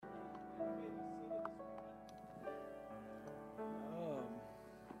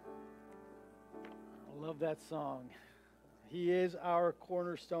Love that song. He is our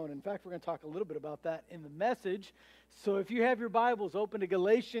cornerstone. In fact, we're going to talk a little bit about that in the message. So if you have your Bibles, open to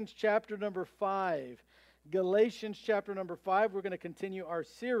Galatians chapter number 5. Galatians chapter number 5, we're going to continue our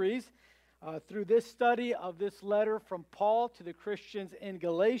series through this study of this letter from Paul to the Christians in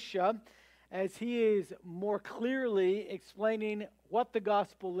Galatia, as he is more clearly explaining what the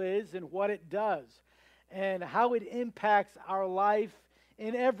gospel is and what it does, and how it impacts our life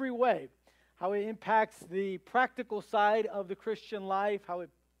in every way. How it impacts the practical side of the Christian life, how it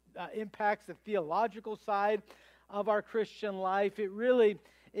impacts the theological side of our Christian life.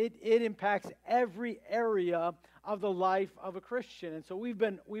 It impacts every area of the life of a Christian. And so we've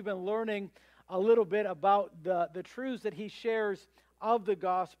been learning a little bit about the truths that he shares of the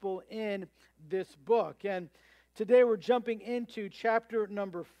gospel in this book. And today we're jumping into chapter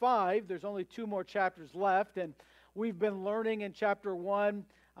number 5. There's only 2 more chapters left, and we've been learning in chapter 1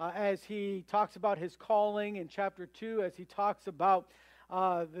 as he talks about his calling, in chapter 2 as he talks about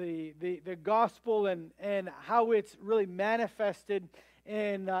the gospel and how it's really manifested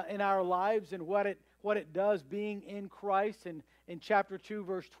in our lives and what it does being in Christ. And in chapter 2,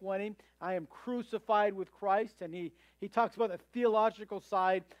 verse 20, I am crucified with Christ. And he talks about the theological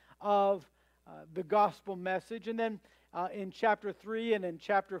side of the gospel message. And then in chapter 3 and in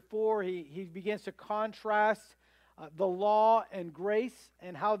chapter 4, he begins to contrast the law and grace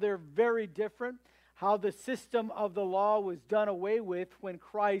and how they're very different, how the system of the law was done away with when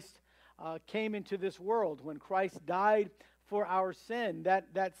Christ came into this world, when Christ died for our sin.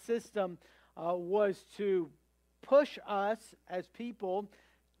 That system was to push us as people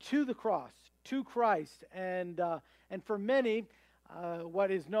to the cross, to Christ. And for many,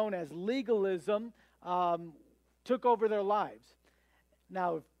 what is known as legalism took over their lives.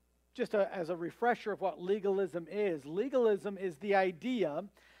 Now, just as a refresher of what legalism is the idea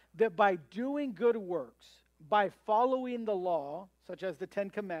that by doing good works, by following the law, such as the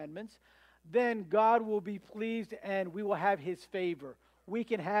 10 Commandments, then God will be pleased and we will have His favor. We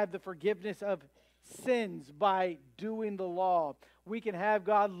can have the forgiveness of sins by doing the law. We can have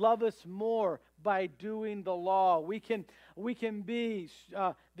God love us more by doing the law. We can be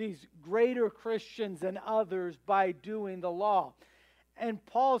these greater Christians than others by doing the law. And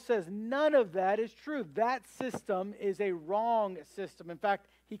Paul says none of that is true. That system is a wrong system. In fact,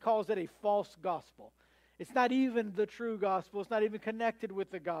 he calls it a false gospel. It's not even the true gospel. It's not even connected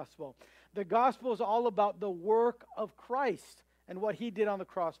with the gospel. The gospel is all about the work of Christ and what he did on the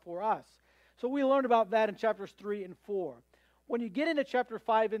cross for us. So we learned about that in chapters 3 and 4. When you get into chapter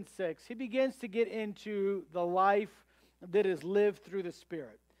 5 and 6, he begins to get into the life that is lived through the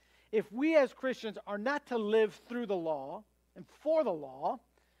Spirit. If we as Christians are not to live through the law and for the law,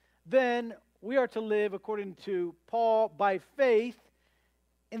 then we are to live, according to Paul, by faith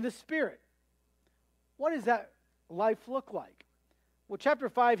in the Spirit. What does that life look like? Well, chapter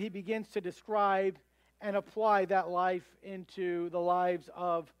 5, he begins to describe and apply that life into the lives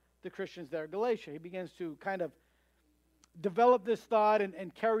of the Christians there at Galatia. He begins to kind of develop this thought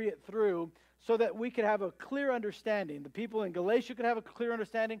and carry it through so that we could have a clear understanding. The people in Galatia could have a clear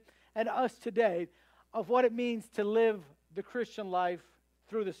understanding, and us today, of what it means to live the Christian life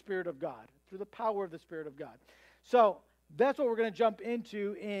through the Spirit of God, through the power of the Spirit of God. So that's what we're going to jump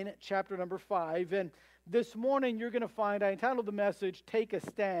into in chapter number 5. And this morning you're going to find, I entitled the message, Take a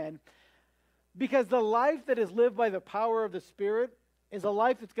Stand, because the life that is lived by the power of the Spirit is a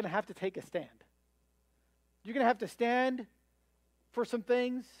life that's going to have to take a stand. You're going to have to stand for some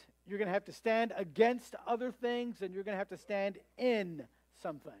things. You're going to have to stand against other things, and you're going to have to stand in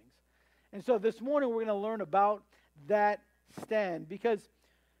some things. And so this morning we're going to learn about that stand, because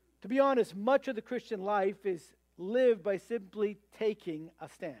to be honest, much of the Christian life is lived by simply taking a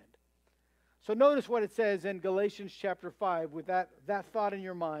stand. So notice what it says in Galatians chapter 5 with that thought in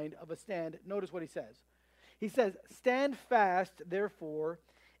your mind of a stand. Notice what he says. He says, "Stand fast, therefore,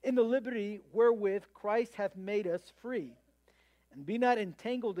 in the liberty wherewith Christ hath made us free, and be not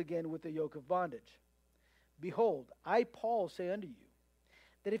entangled again with the yoke of bondage. Behold, I, Paul, say unto you,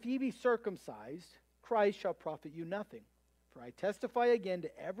 that if ye be circumcised, Christ shall profit you nothing. For I testify again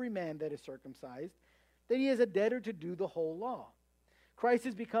to every man that is circumcised, that he is a debtor to do the whole law. Christ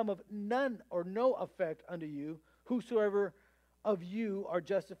is become of none or no effect unto you, whosoever of you are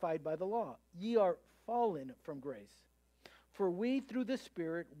justified by the law. Ye are fallen from grace. For we through the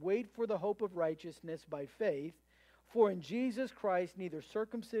Spirit wait for the hope of righteousness by faith. For in Jesus Christ neither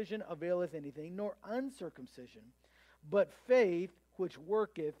circumcision availeth anything, nor uncircumcision, but faith which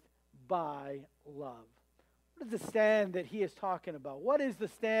worketh by love." What is the stand that he is talking about? What is the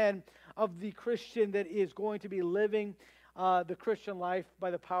stand of the Christian that is going to be living the Christian life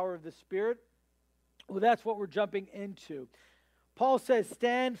by the power of the Spirit? Well, that's what we're jumping into. Paul says,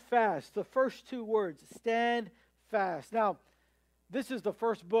 stand fast. The first two words, stand fast. Now, this is the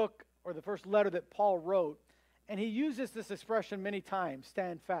first book or the first letter that Paul wrote, and he uses this expression many times,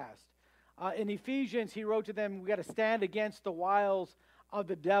 stand fast. In Ephesians, he wrote to them, we got to stand against the wiles of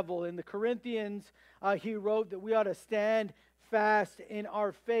the devil. In the Corinthians, he wrote that we ought to stand fast in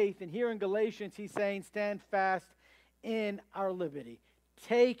our faith. And here in Galatians, he's saying, stand fast in our liberty.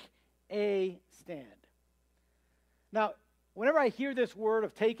 Take a stand. Now, whenever I hear this word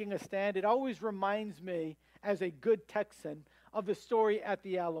of taking a stand, it always reminds me, as a good Texan, of the story at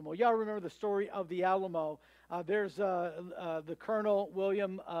the Alamo. Y'all remember the story of the Alamo. There's the Colonel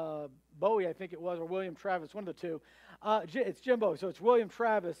William Bowie, I think it was, or William Travis, one of the two. It's Jim Bowie, so it's William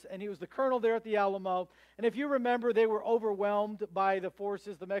Travis, and he was the colonel there at the Alamo. And if you remember, they were overwhelmed by the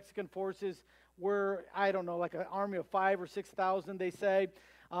forces. The Mexican forces were, I don't know, like an army of 5,000 or 6,000, they say.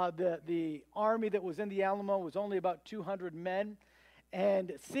 The army that was in the Alamo was only about 200 men.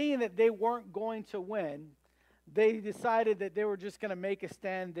 And seeing that they weren't going to win, they decided that they were just going to make a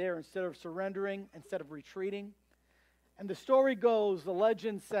stand there instead of surrendering, instead of retreating. And the story goes, the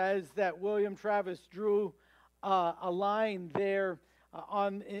legend says that William Travis drew a line there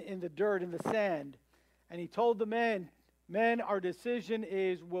in the dirt, in the sand. And he told the men, our decision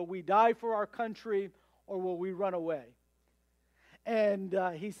is, will we die for our country or will we run away? And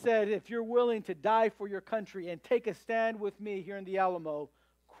he said, if you're willing to die for your country and take a stand with me here in the Alamo,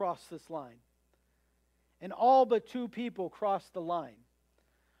 cross this line. And all but two people crossed the line.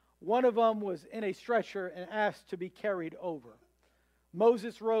 One of them was in a stretcher and asked to be carried over.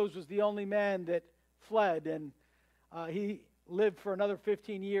 Moses Rose was the only man that fled, and he lived for another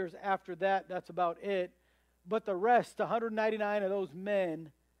 15 years after that. That's about it. But the rest, 199 of those men,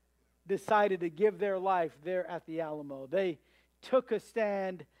 decided to give their life there at the Alamo. They took a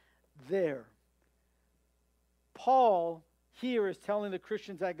stand there. Paul here is telling the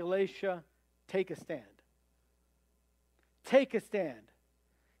Christians at Galatia, take a stand. Take a stand.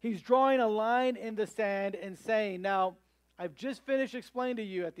 He's drawing a line in the sand and saying, now, I've just finished explaining to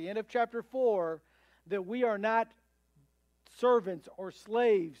you at the end of chapter 4 that we are not servants or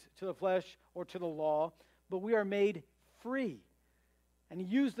slaves to the flesh or to the law, but we are made free. And he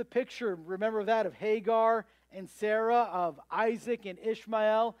used the picture, remember that, of Hagar and Sarah, of Isaac and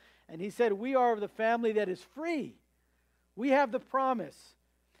Ishmael. And he said, we are of the family that is free. We have the promise.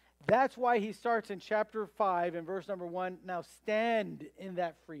 That's why he starts in chapter 5 and verse number 1, now stand in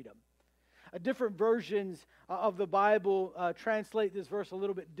that freedom. Different versions of the Bible translate this verse a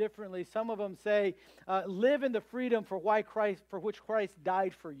little bit differently. Some of them say, live in the freedom for which Christ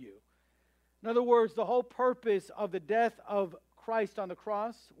died for you. In other words, the whole purpose of the death of Christ on the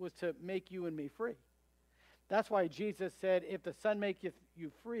cross was to make you and me free. That's why Jesus said, if the Son maketh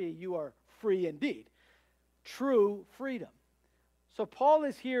you free, you are free indeed. True freedom. So Paul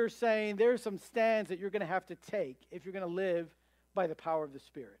is here saying there's some stands that you're going to have to take if you're going to live by the power of the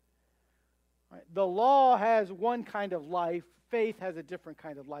Spirit. Right? The law has one kind of life. Faith has a different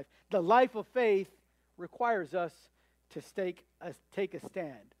kind of life. The life of faith requires us to take a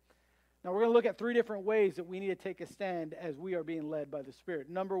stand. Now we're going to look at 3 different ways that we need to take a stand as we are being led by the Spirit.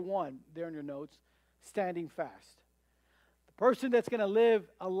 Number 1, there in your notes, standing fast. The person that's going to live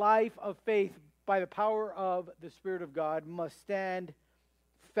a life of faith by the power of the Spirit of God must stand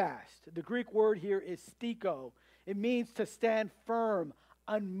fast. The Greek word here is stiko. It means to stand firm,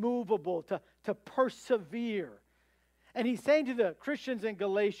 unmovable, to persevere. And he's saying to the Christians in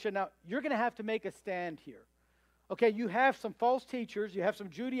Galatia, now you're going to have to make a stand here. Okay, you have some false teachers, you have some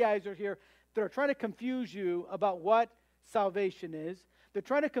Judaizers here that are trying to confuse you about what salvation is. They're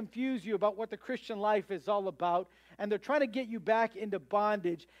trying to confuse you about what the Christian life is all about, and they're trying to get you back into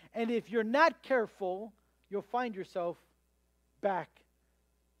bondage. And if you're not careful, you'll find yourself back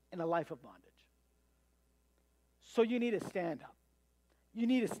in a life of bondage. So you need to stand up. You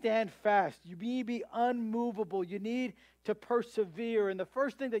need to stand fast. You need to be unmovable. You need to persevere. And the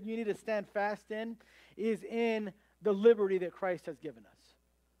first thing that you need to stand fast in is in the liberty that Christ has given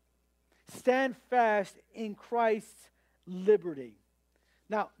us. Stand fast in Christ's liberty.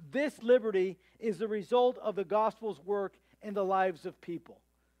 Now, this liberty is the result of the gospel's work in the lives of people.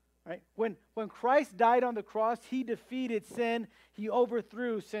 Right? When Christ died on the cross, he defeated sin. He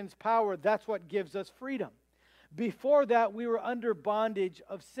overthrew sin's power. That's what gives us freedom. Before that, we were under bondage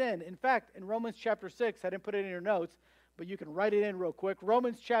of sin. In fact, in Romans chapter 6, I didn't put it in your notes, but you can write it in real quick.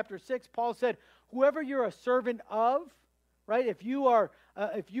 Romans chapter 6, Paul said, whoever you're a servant of, right? If you are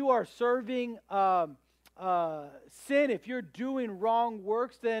serving sin, if you're doing wrong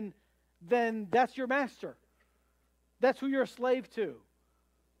works, then that's your master. That's who you're a slave to.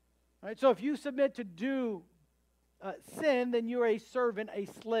 All right, so if you submit to do sin, then you're a servant, a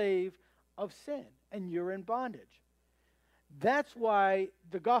slave of sin, and you're in bondage. That's why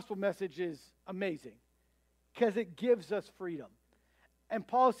the gospel message is amazing, because it gives us freedom. And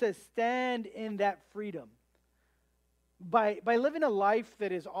Paul says, stand in that freedom. By living a life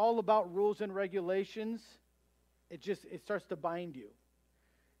that is all about rules and regulations, it starts to bind you.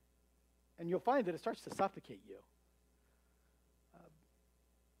 And you'll find that it starts to suffocate you.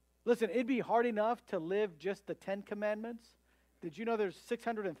 Listen, it'd be hard enough to live just the 10 commandments. Did you know there's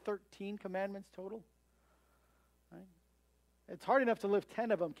 613 commandments total? Right? It's hard enough to live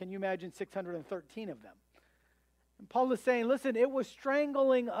 10 of them. Can you imagine 613 of them? And Paul is saying, listen, it was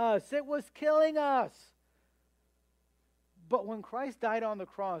strangling us. It was killing us. But when Christ died on the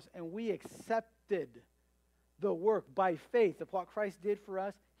cross and we accepted the work by faith of what Christ did for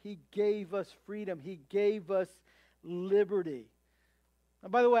us, he gave us freedom. He gave us liberty.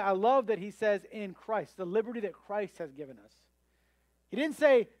 And by the way, I love that he says in Christ, the liberty that Christ has given us. He didn't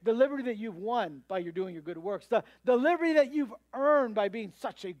say the liberty that you've won by your doing your good works, the liberty that you've earned by being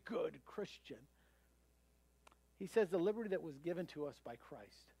such a good Christian. He says the liberty that was given to us by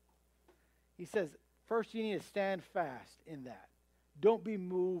Christ. He says, first you need to stand fast in that. Don't be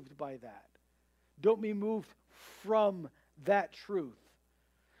moved by that. Don't be moved from that truth.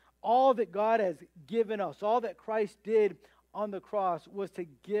 All that God has given us, all that Christ did on the cross was to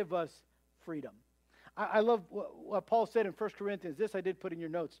give us freedom. I love what Paul said in 1 Corinthians. This I did put in your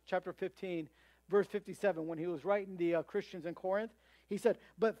notes, chapter 15, verse 57, when he was writing the Christians in Corinth. He said,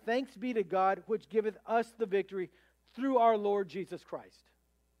 but thanks be to God, which giveth us the victory through our Lord Jesus Christ.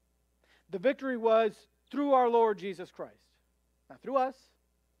 The victory was through our Lord Jesus Christ. Not through us,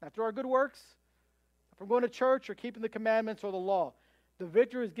 not through our good works, not from going to church or keeping the commandments or the law. The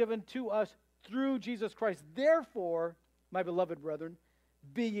victory is given to us through Jesus Christ. Therefore, my beloved brethren,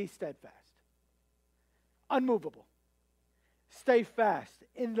 be ye steadfast, unmovable. Stay fast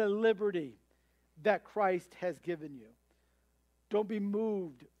in the liberty that Christ has given you. Don't be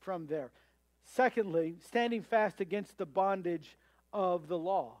moved from there. Secondly, standing fast against the bondage of the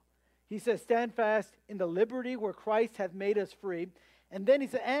law. He says, stand fast in the liberty where Christ hath made us free. And then he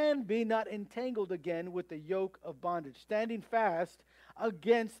said, and be not entangled again with the yoke of bondage. Standing fast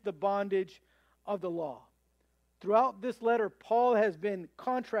against the bondage of the law. Throughout this letter, Paul has been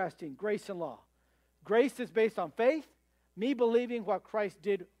contrasting grace and law. Grace is based on faith, me believing what Christ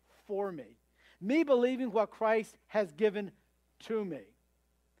did for me. Me believing what Christ has given to me.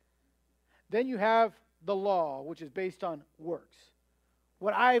 Then you have the law, which is based on works.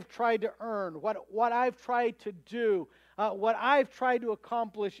 What I've tried to earn, what I've tried to do, what I've tried to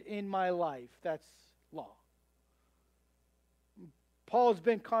accomplish in my life. That's law. Paul's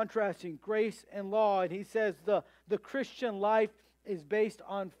been contrasting grace and law, and he says the Christian life is based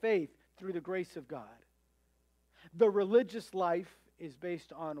on faith through the grace of God. The religious life is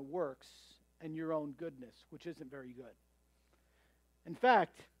based on works and your own goodness, which isn't very good. In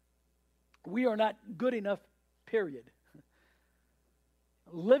fact, we are not good enough, period.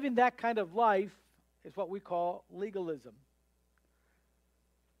 Living that kind of life is what we call legalism.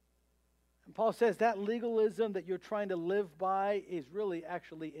 And Paul says that legalism that you're trying to live by is really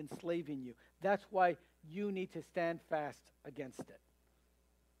actually enslaving you. That's why you need to stand fast against it.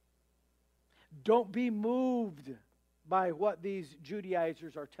 Don't be moved by what these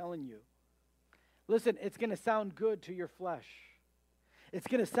Judaizers are telling you. Listen, it's going to sound good to your flesh. It's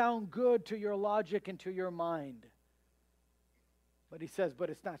going to sound good to your logic and to your mind. But he says, but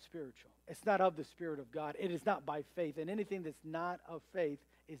it's not spiritual. It's not of the Spirit of God. It is not by faith. And anything that's not of faith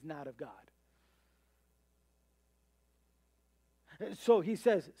is not of God. So he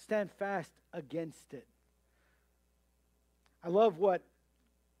says, stand fast against it. I love what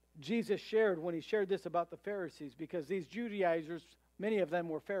Jesus shared when he shared this about the Pharisees, because these Judaizers, many of them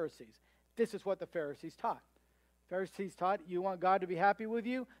were Pharisees. This is what the Pharisees taught. Pharisees taught, you want God to be happy with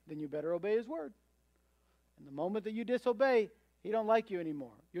you, then you better obey his word. And the moment that you disobey, he don't like you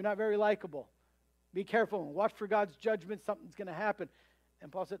anymore. You're not very likable. Be careful and watch for God's judgment. Something's going to happen.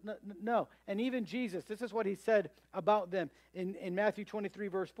 And Paul said, no. And even Jesus, this is what he said about them. In Matthew 23,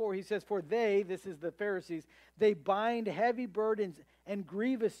 verse 4, he says, for they, this is the Pharisees, they bind heavy burdens and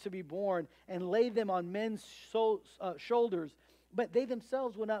grievous to be borne and lay them on men's shoulders, but they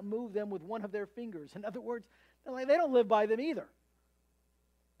themselves will not move them with one of their fingers. In other words, they don't live by them either.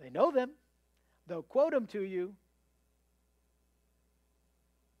 They know them. They'll quote them to you,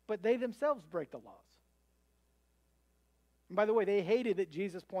 but they themselves break the laws. And by the way, they hated that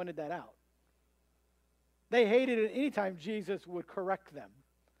Jesus pointed that out. They hated it anytime Jesus would correct them.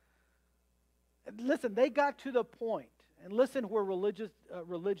 Listen, they got to the point, And listen where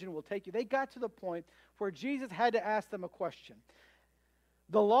religion will take you. They got to the point where Jesus had to ask them a question.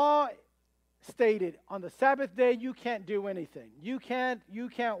 The law stated on the Sabbath day you can't do anything. You can't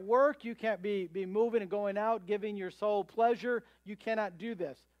work. You can't be moving and going out, giving your soul pleasure. You cannot do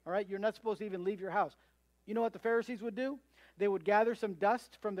this. All right? You're not supposed to even leave your house. You know what the Pharisees would do? They would gather some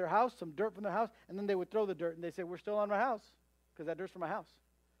dust from their house, some dirt from their house, and then they would throw the dirt. And they say, we're still on my house because that dirt's from my house.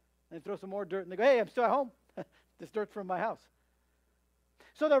 And they throw some more dirt, and they go, hey, I'm still at home. This dirt's from my house.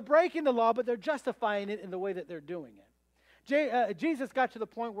 So they're breaking the law, but they're justifying it in the way that they're doing it. Jesus got to the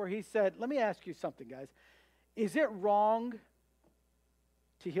point where he said, let me ask you something, guys. Is it wrong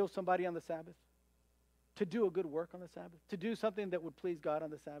to heal somebody on the Sabbath? To do a good work on the Sabbath? To do something that would please God on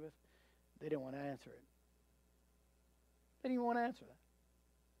the Sabbath? They didn't want to answer it. They didn't even want to answer that.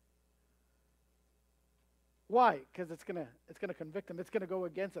 Why? Because it's gonna convict them. It's going to go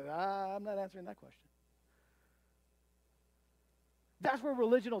against it. I'm not answering that question. That's where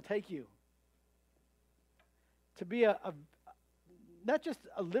religion will take you. To be not just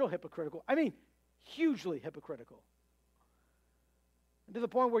a little hypocritical, I mean hugely hypocritical. To the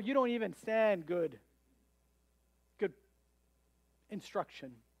point where you don't even stand good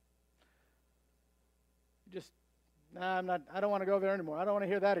instruction. Just, I don't want to go there anymore. I don't want to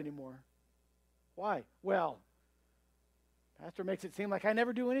hear that anymore. Why? Well, pastor makes it seem like I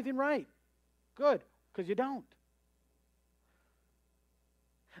never do anything right. Good, because you don't.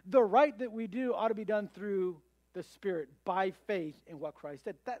 The right that we do ought to be done through the Spirit by faith in what Christ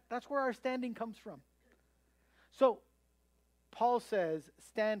did. That's where our standing comes from. So, Paul says,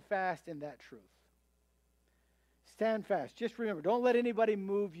 stand fast in that truth. Stand fast. Just remember, don't let anybody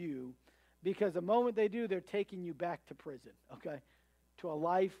move you, because the moment they do, they're taking you back to prison, okay? To a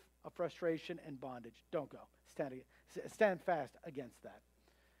life of frustration and bondage. Don't go. Stand fast against that.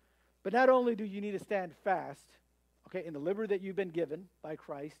 But not only do you need to stand fast, okay, in the liberty that you've been given by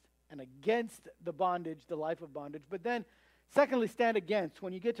Christ and against the bondage, the life of bondage, but then, secondly, stand against.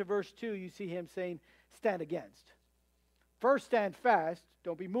 When you get to verse 2, you see him saying, stand against. First, stand fast.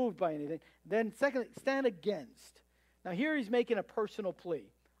 Don't be moved by anything. Then, secondly, stand against. Now, here he's making a personal plea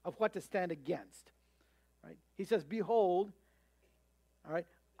of what to stand against. Right? He says, behold, all right,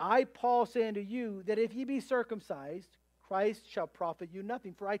 I, Paul, say unto you that if ye be circumcised, Christ shall profit you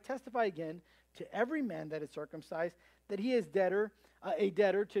nothing. For I testify again to every man that is circumcised, that he is a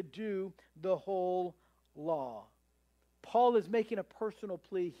debtor to do the whole law. Paul is making a personal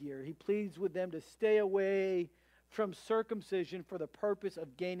plea here. He pleads with them to stay away from circumcision for the purpose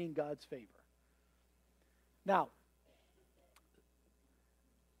of gaining God's favor. Now,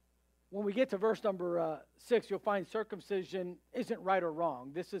 when we get to verse number 6, you'll find circumcision isn't right or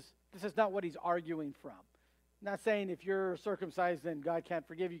wrong. This is not what he's arguing from. Not saying if you're circumcised, then God can't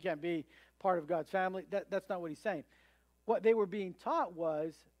forgive you, can't be part of God's family. That's not what he's saying. What they were being taught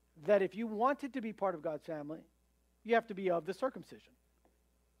was that if you wanted to be part of God's family, you have to be of the circumcision.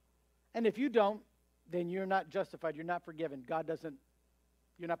 And if you don't, then you're not justified. You're not forgiven.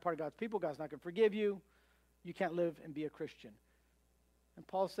 You're not part of God's people. God's not going to forgive you. You can't live and be a Christian. And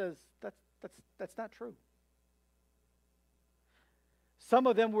Paul says that's not true. Some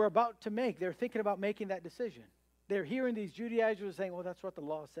of them were they're thinking about making that decision. They're hearing these Judaizers saying, well, that's what the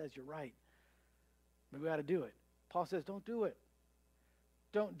law says. You're right. But we got to do it. Paul says, don't do it.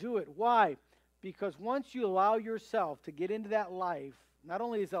 Don't do it. Why? Because once you allow yourself to get into that life, not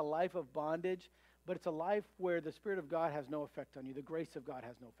only is it a life of bondage, but it's a life where the Spirit of God has no effect on you. The grace of God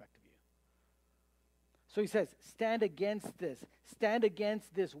has no effect on you. So he says, stand against this. Stand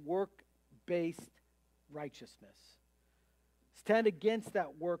against this work-based righteousness. Stand against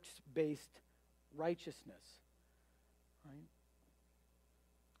that works-based righteousness. Right?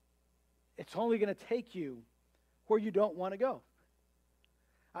 It's only going to take you where you don't want to go.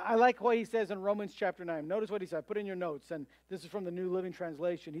 I like what he says in Romans chapter 9. Notice what he said. Put in your notes, and this is from the New Living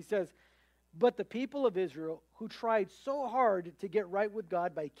Translation. He says, but the people of Israel who tried so hard to get right with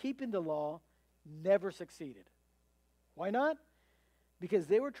God by keeping the law never succeeded. Why not? Because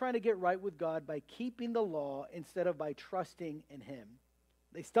they were trying to get right with God by keeping the law instead of by trusting in him.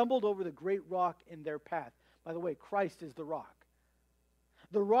 They stumbled over the great rock in their path. By the way, Christ is the rock.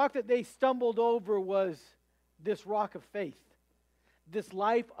 The rock that they stumbled over was this rock of faith. This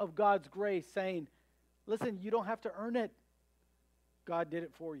life of God's grace, saying, listen, you don't have to earn it. God did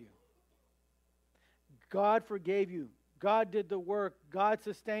it for you. God forgave you. God did the work. God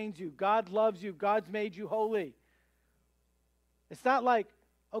sustains you. God loves you. God's made you holy. It's not like,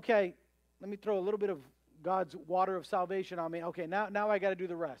 okay, let me throw a little bit of God's water of salvation on me. Okay, now I got to do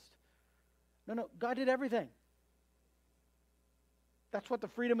the rest. No, God did everything. That's what the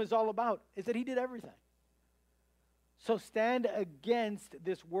freedom is all about, is that he did everything. So stand against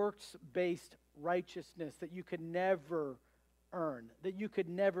this works-based righteousness that you could never earn, that you could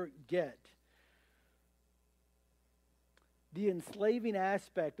never get. The enslaving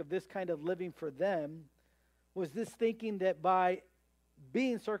aspect of this kind of living for them was this thinking that by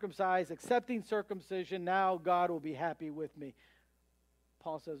being circumcised, accepting circumcision, now God will be happy with me.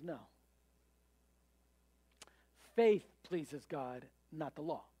 Paul says no. Faith pleases God, not the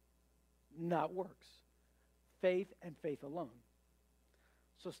law, not works. Faith and faith alone.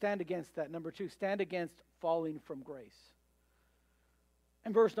 So stand against that. Number 2, stand against falling from grace.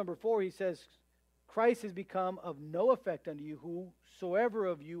 In verse number 4, he says, Christ has become of no effect unto you, whosoever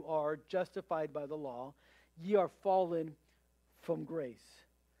of you are justified by the law, ye are fallen from grace.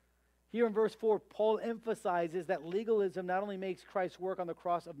 Here in verse 4, Paul emphasizes that legalism not only makes Christ's work on the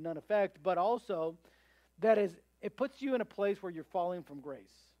cross of none effect, but also that it puts you in a place where you're falling from grace.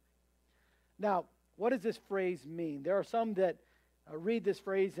 Now, what does this phrase mean? There are some that read this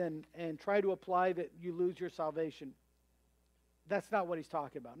phrase and try to apply that you lose your salvation. That's not what he's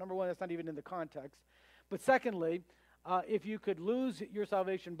talking about. Number one, that's not even in the context. But secondly, if you could lose your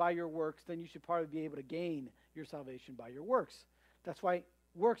salvation by your works, then you should probably be able to gain your salvation by your works. That's why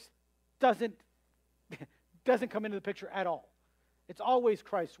works doesn't come into the picture at all. It's always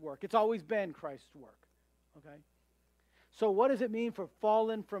Christ's work. It's always been Christ's work. Okay? So what does it mean for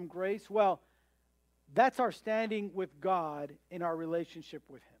fallen from grace? Well, that's our standing with God in our relationship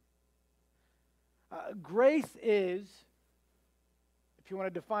with Him. Grace is, if you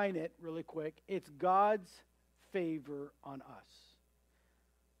want to define it really quick, it's God's favor on us.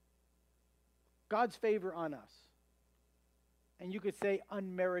 God's favor on us. And you could say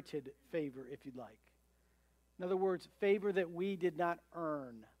unmerited favor if you'd like. In other words, favor that we did not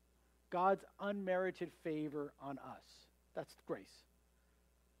earn. God's unmerited favor on us. That's grace.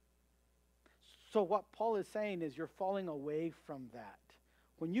 So what Paul is saying is you're falling away from that.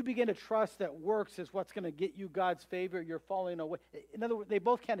 When you begin to trust that works is what's going to get you God's favor, you're falling away. In other words, they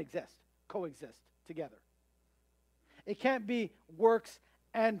both can't coexist together. It can't be works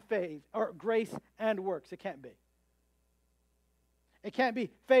and faith, or grace and works. It can't be. It can't be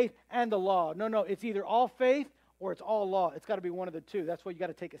faith and the law. No, it's either all faith or it's all law. It's got to be one of the two. That's why you got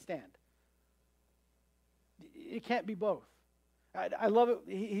to take a stand. It can't be both. I love it.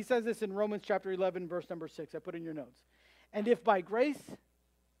 He says this in Romans chapter 11, verse number 6. I put in your notes. And if by grace,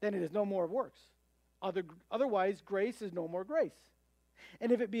 then it is no more of works. Otherwise, grace is no more grace.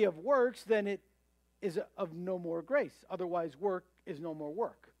 And if it be of works, then it is of no more grace. Otherwise, work is no more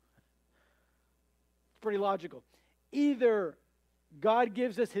work. It's pretty logical. Either God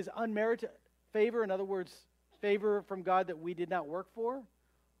gives us His unmerited favor, in other words, favor from God that we did not work for,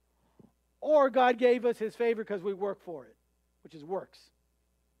 or God gave us His favor because we work for it, which is works.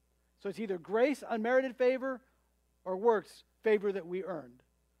 So it's either grace, unmerited favor, or works, favor that we earned.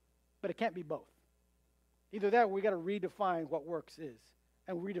 But it can't be both. Either that, or we got to redefine what works is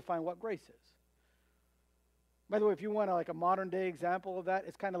and redefine what grace is. By the way, if you want a modern day example of that,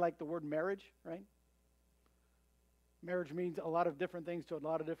 it's kind of like the word marriage, right? Marriage means a lot of different things to a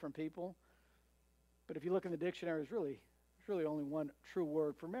lot of different people. But if you look in the dictionary, there's really only one true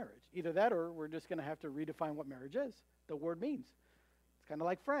word for marriage. Either that, or we're just going to have to redefine what marriage is. The word means. It's kind of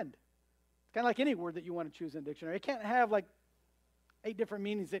like friend. It's kind of like any word that you want to choose in the dictionary. It can't have 8 different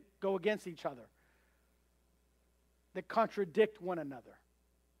meanings that go against each other, that contradict one another.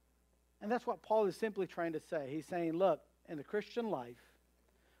 And that's what Paul is simply trying to say. He's saying, look, in the Christian life,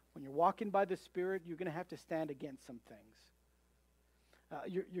 when you're walking by the Spirit, you're going to have to stand against some things.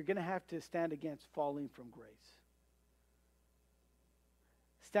 You're going to have to stand against falling from grace.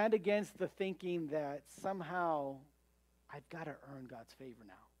 Stand against the thinking that somehow I've got to earn God's favor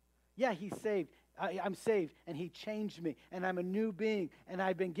now. Yeah, He's saved. I'm saved, and He changed me, and I'm a new being, and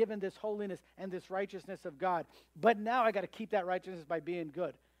I've been given this holiness and this righteousness of God. But now I got to keep that righteousness by being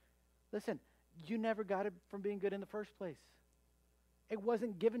good. Listen, you never got it from being good in the first place. It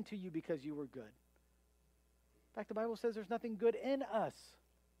wasn't given to you because you were good. In fact, the Bible says there's nothing good in us.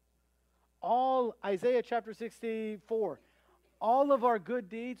 Isaiah chapter 64, all of our good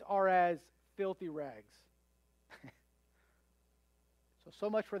deeds are as filthy rags. So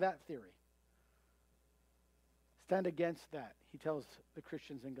much for that theory. Stand against that, he tells the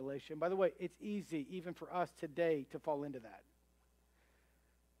Christians in Galatia. And by the way, it's easy even for us today to fall into that.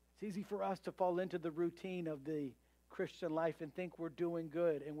 It's easy for us to fall into the routine of the Christian life and think we're doing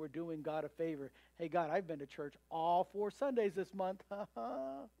good and we're doing God a favor. Hey, God, I've been to church all 4 Sundays this month.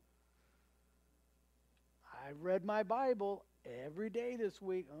 I've read my Bible every day this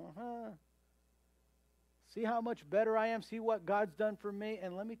week. See how much better I am. See what God's done for me.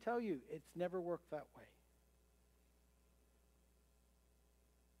 And let me tell you, it's never worked that way.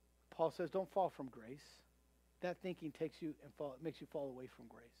 Paul says, don't fall from grace. That thinking makes you fall away from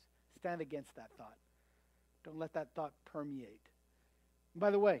grace. Stand against that thought. Don't let that thought permeate. And by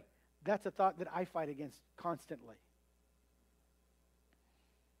the way, that's a thought that I fight against constantly.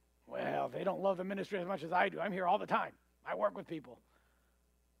 Well, they don't love the ministry as much as I do. I'm here all the time. I work with people.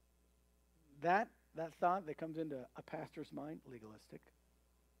 That thought that comes into a pastor's mind, legalistic.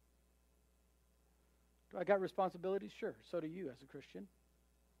 Do I got responsibilities? Sure. So do you as a Christian.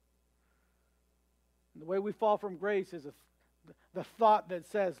 And the way we fall from grace is the thought that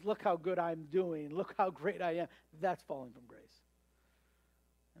says, look how good I'm doing, look how great I am. That's falling from grace.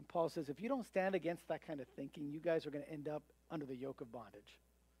 And Paul says, if you don't stand against that kind of thinking, you guys are going to end up under the yoke of bondage.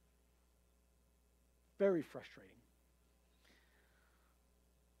 Very frustrating.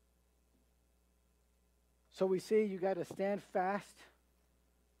 So we see you got to stand fast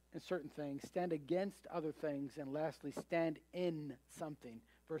in certain things, stand against other things, and lastly, stand in something.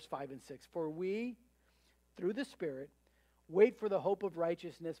 Verse 5 and 6. For we, through the Spirit, wait for the hope of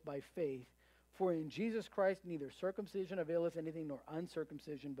righteousness by faith. For in Jesus Christ neither circumcision availeth anything nor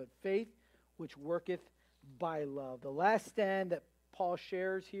uncircumcision, but faith which worketh by love. The last stand that Paul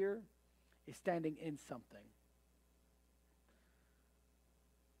shares here is standing in something.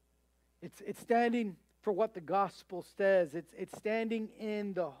 It's standing for what the gospel says. It's standing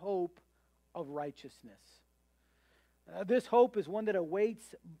in the hope of righteousness. This hope is one that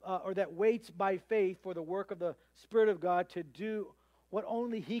awaits, that waits by faith for the work of the Spirit of God to do what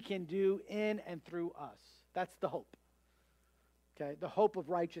only He can do in and through us. That's the hope. Okay, the hope of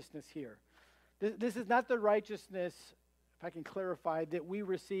righteousness here. This is not the righteousness, if I can clarify, that we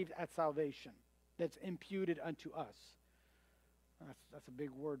received at salvation, that's imputed unto us. That's a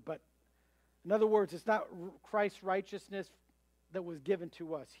big word, but in other words, it's not Christ's righteousness that was given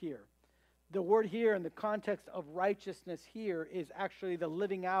to us here. The word here in the context of righteousness here is actually the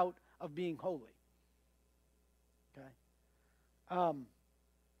living out of being holy. Okay?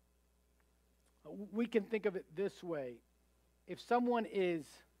 We can think of it this way. If someone is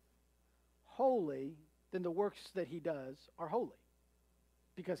holy, then the works that he does are holy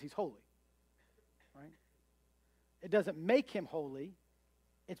because he's holy. Right? It doesn't make him holy.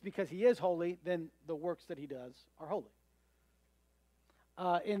 It's because he is holy, then the works that he does are holy.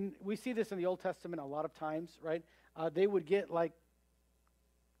 We see this in the Old Testament a lot of times, right? They would get like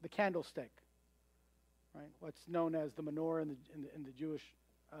the candlestick, right? What's known as the menorah in the Jewish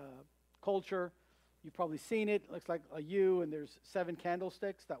culture. You've probably seen it. It looks like a U, and there's 7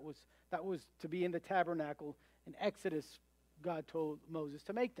 candlesticks. That was to be in the tabernacle. In Exodus, God told Moses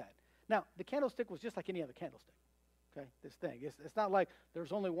to make that. Now, the candlestick was just like any other candlestick. Okay, this thing. It's not like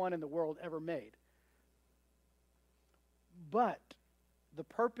there's only one in the world ever made. But the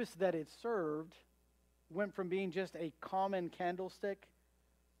purpose that it served went from being just a common candlestick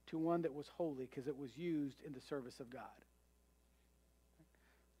to one that was holy because it was used in the service of God.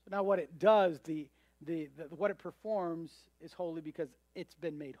 So now what it does, what it performs is holy because it's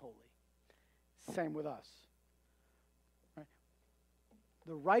been made holy. Same with us. Right?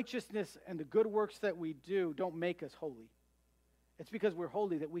 The righteousness and the good works that we do don't make us holy. It's because we're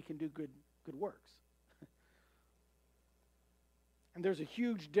holy that we can do good works. And there's a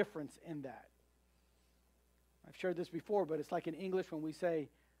huge difference in that. I've shared this before, but it's like in English when we say,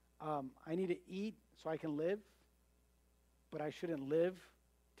 I need to eat so I can live, but I shouldn't live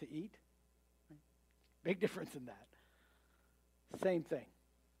to eat. Big difference in that. Same thing.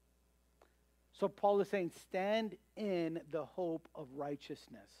 So Paul is saying, stand in the hope of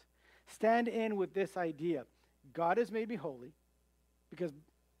righteousness. Stand in with this idea. God has made me holy because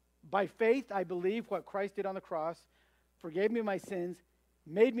by faith I believe what Christ did on the cross, forgave me my sins,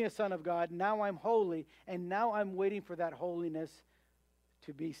 made me a son of God. Now I'm holy, and now I'm waiting for that holiness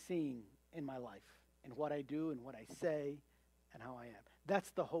to be seen in my life, in what I do and what I say and how I am.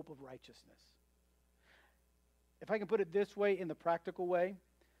 That's the hope of righteousness. If I can put it this way, in the practical way,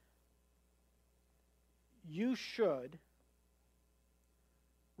 you should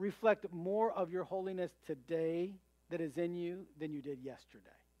reflect more of your holiness today that is in you than you did yesterday.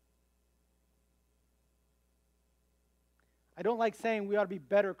 I don't like saying we ought to be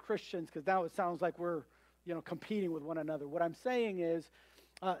better Christians because now it sounds like we're, competing with one another. What I'm saying is,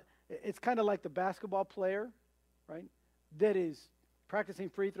 it's kind of like the basketball player, right? That is practicing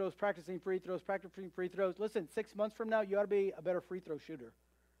free throws. Listen, 6 months from now, you ought to be a better free throw shooter,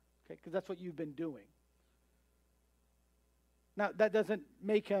 okay? Because that's what you've been doing. Now, that doesn't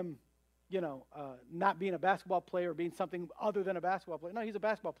make him, not being a basketball player or being something other than a basketball player. No, he's a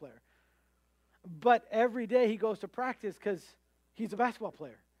basketball player. But every day he goes to practice because he's a basketball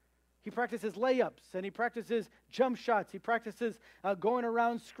player. He practices layups, and he practices jump shots. He practices going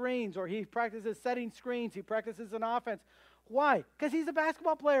around screens, or he practices setting screens. He practices an offense. Why? Because he's a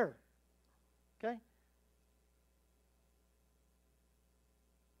basketball player. Okay?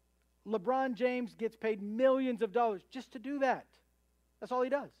 LeBron James gets paid millions of dollars just to do that. That's all he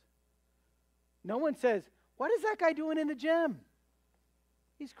does. No one says, what is that guy doing in the gym?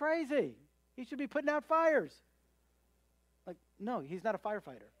 He's crazy. He should be putting out fires. Like, no, he's not a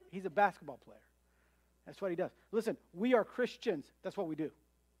firefighter. He's a basketball player. That's what he does. Listen, we are Christians. That's what we do.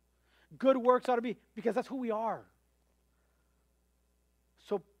 Good works ought to be, because that's who we are.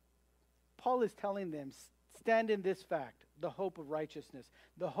 So Paul is telling them, stand in this fact, the hope of righteousness,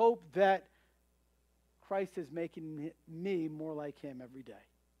 the hope that Christ is making me more like him every day.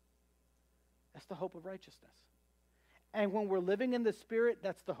 That's the hope of righteousness. And when we're living in the Spirit,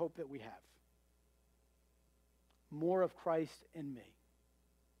 that's the hope that we have. More of Christ in me.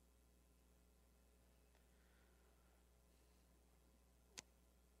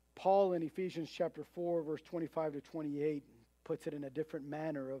 Paul in Ephesians chapter 4, verse 25 to 28, puts it in a different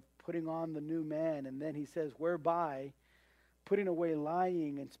manner of putting on the new man. And then he says, whereby, putting away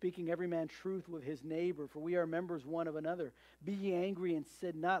lying and speaking every man truth with his neighbor, for we are members one of another. Be ye angry and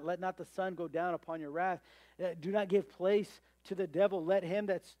sin not. Let not the sun go down upon your wrath. Do not give place to the devil. Let him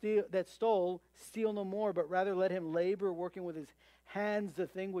that stole steal no more, but rather let him labor, working with his hands the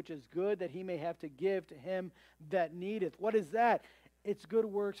thing which is good, that he may have to give to him that needeth. What is that? It's good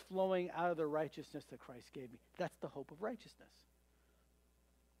works flowing out of the righteousness that Christ gave me. That's the hope of righteousness.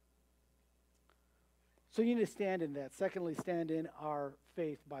 So you need to stand in that. Secondly, stand in our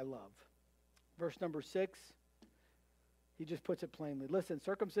faith by love. Verse number 6, he just puts it plainly. Listen,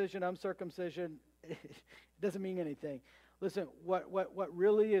 circumcision, uncircumcision, it doesn't mean anything. Listen, what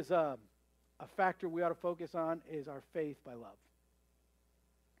really is a factor we ought to focus on is our faith by love.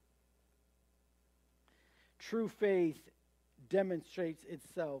 True faith demonstrates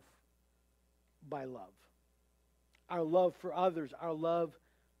itself by love. Our love for others, our love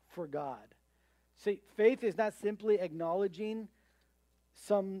for God. See, faith is not simply acknowledging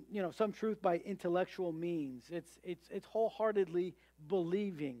some truth by intellectual means. It's wholeheartedly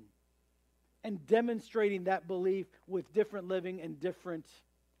believing and demonstrating that belief with different living and different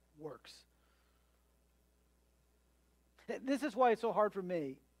works. This is why it's so hard for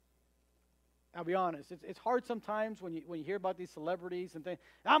me. I'll be honest. It's hard sometimes when you hear about these celebrities and things.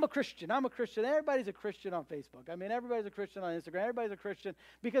 I'm a Christian. Everybody's a Christian on Facebook. I mean, everybody's a Christian on Instagram. Everybody's a Christian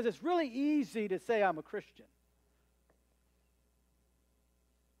because it's really easy to say I'm a Christian.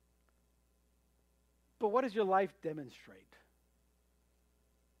 But what does your life demonstrate?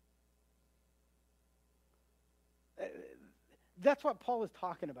 That's what Paul is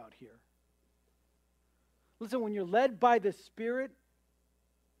talking about here. Listen, when you're led by the Spirit,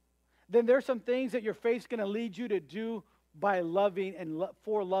 then there's some things that your faith's going to lead you to do by loving and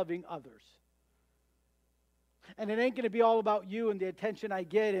for loving others. And it ain't going to be all about you and the attention I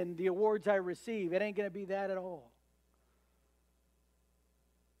get and the awards I receive. It ain't going to be that at all.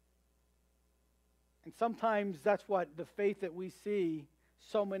 And sometimes that's what the faith that we see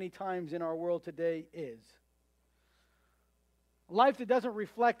so many times in our world today is. Life that doesn't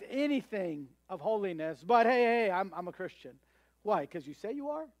reflect anything of holiness, but hey, I'm a Christian. Why? Because you say you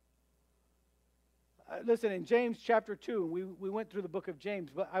are? Listen, in James chapter 2, we went through the book of James,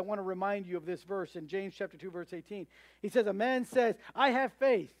 but I want to remind you of this verse in James chapter 2, verse 18. He says, a man says, I have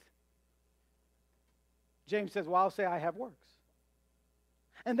faith. James says, well, I'll say I have works.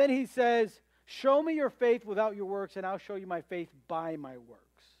 And then he says, show me your faith without your works, and I'll show you my faith by my works.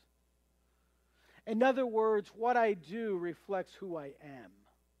 In other words, what I do reflects who I am.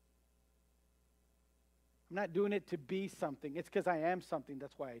 I'm not doing it to be something. It's because I am something.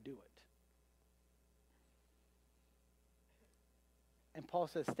 That's why I do it. And Paul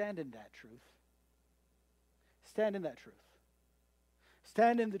says, stand in that truth. Stand in that truth.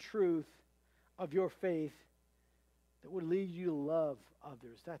 Stand in the truth of your faith that would lead you to love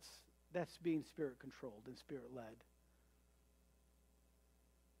others. That's being Spirit-controlled and Spirit-led.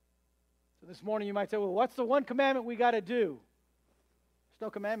 So this morning you might say, well, what's the one commandment we got to do? There's no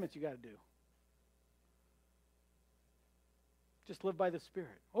commandments you got to do. Just live by the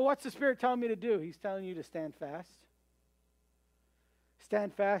Spirit. Well, what's the Spirit telling me to do? He's telling you to stand fast.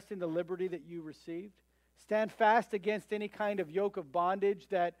 Stand fast in the liberty that you received. Stand fast against any kind of yoke of bondage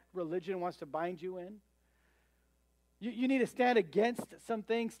that religion wants to bind you in. You need to stand against some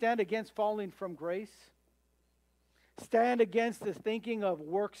things. Stand against falling from grace. Stand against the thinking of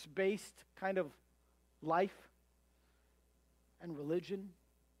works-based kind of life and religion.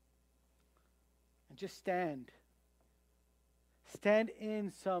 And just stand. Stand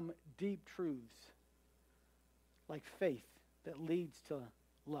in some deep truths like faith that leads to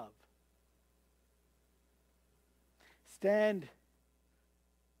love. Stand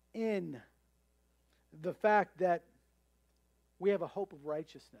in the fact that we have a hope of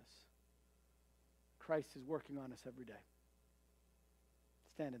righteousness. Christ is working on us every day.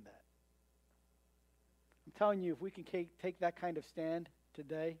 Stand in that. I'm telling you, if we can take that kind of stand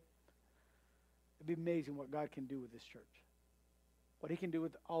today, it'd be amazing what God can do with this church. What he can do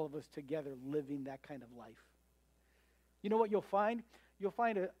with all of us together living that kind of life. You know what you'll find? You'll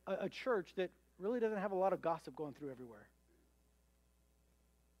find a church that really doesn't have a lot of gossip going through everywhere.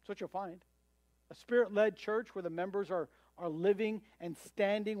 That's what you'll find. A Spirit-led church where the members are living and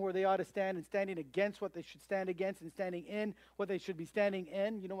standing where they ought to stand and standing against what they should stand against and standing in what they should be standing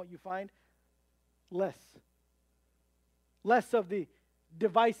in. You know what you find? Less of the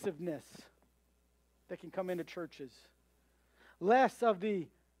divisiveness that can come into churches. Less of the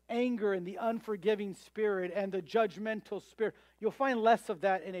anger and the unforgiving spirit and the judgmental spirit. You'll find less of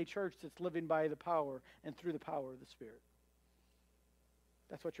that in a church that's living by the power and through the power of the Spirit.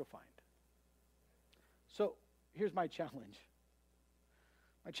 That's what you'll find. So here's my challenge.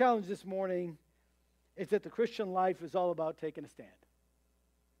 My challenge this morning is that the Christian life is all about taking a stand.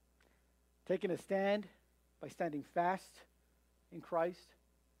 Taking a stand by standing fast in Christ,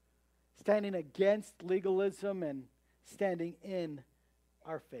 standing against legalism, and standing in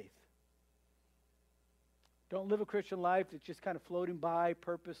our faith. Don't live a Christian life that's just kind of floating by,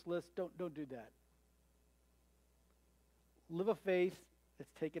 purposeless. Don't do that. Live a faith that's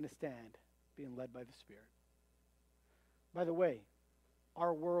taking a stand, being led by the Spirit. By the way,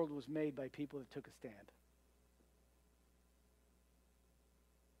 our world was made by people that took a stand.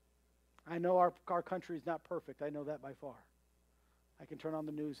 I know our country is not perfect. I know that by far. I can turn on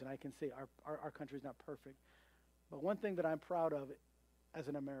the news and I can see our country is not perfect. But one thing that I'm proud of as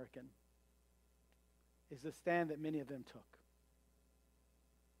an American is the stand that many of them took.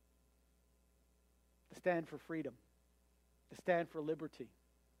 The stand for freedom. The stand for liberty.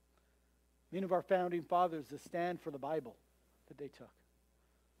 Many of our founding fathers, the stand for the Bible that they took.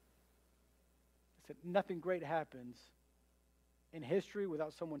 I said, nothing great happens in history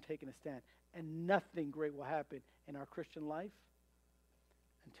without someone taking a stand. And nothing great will happen in our Christian life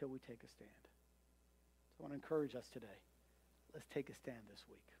until we take a stand. So I want to encourage us today. Let's take a stand this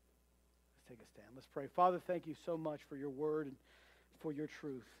week. Let's take a stand. Let's pray. Father, thank you so much for your word and for your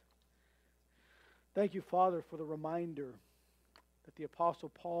truth. Thank you, Father, for the reminder that the Apostle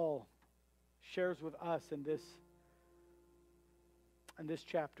Paul shares with us in this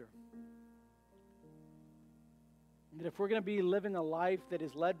chapter. That if we're going to be living a life that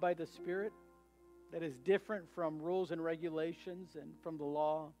is led by the Spirit, that is different from rules and regulations and from the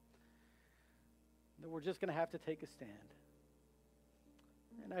law, that we're just going to have to take a stand.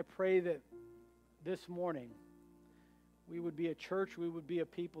 And I pray that this morning we would be a church, we would be a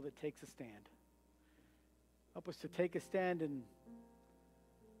people that takes a stand. Help us to take a stand and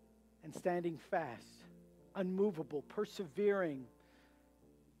standing fast, unmovable, persevering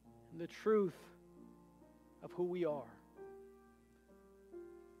in the truth of who we are.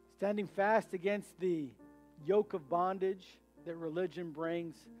 Standing fast against the yoke of bondage that religion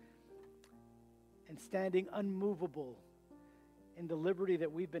brings, and standing unmovable in the liberty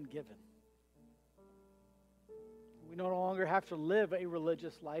that we've been given. We no longer have to live a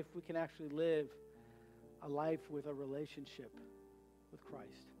religious life. We can actually live a life with a relationship with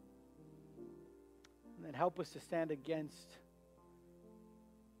Christ. And then help us to stand against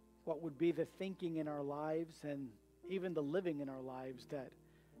what would be the thinking in our lives and even the living in our lives that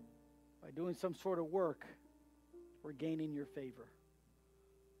by doing some sort of work, we're gaining your favor.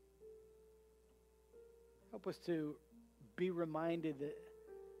 Help us to be reminded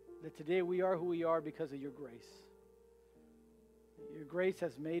that today we are who we are because of your grace. Your grace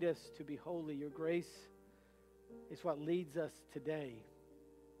has made us to be holy. Your grace is what leads us today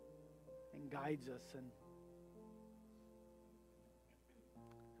and guides us. And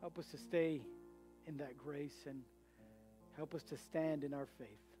help us to stay in that grace and help us to stand in our faith.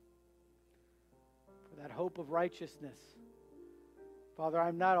 For that hope of righteousness. Father,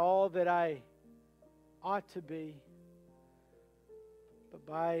 I'm not all that I ought to be, but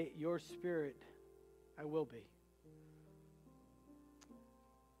by your Spirit, I will be.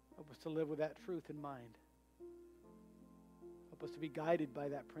 Help us to live with that truth in mind. Help us to be guided by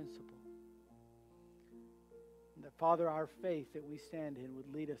that principle. And that, Father, our faith that we stand in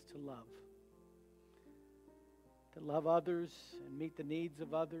would lead us to love. To love others and meet the needs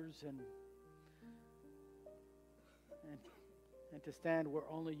of others and to stand where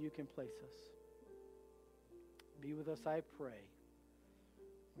only you can place us. Be with us, I pray.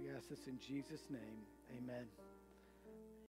 ask this in Jesus' name. Amen.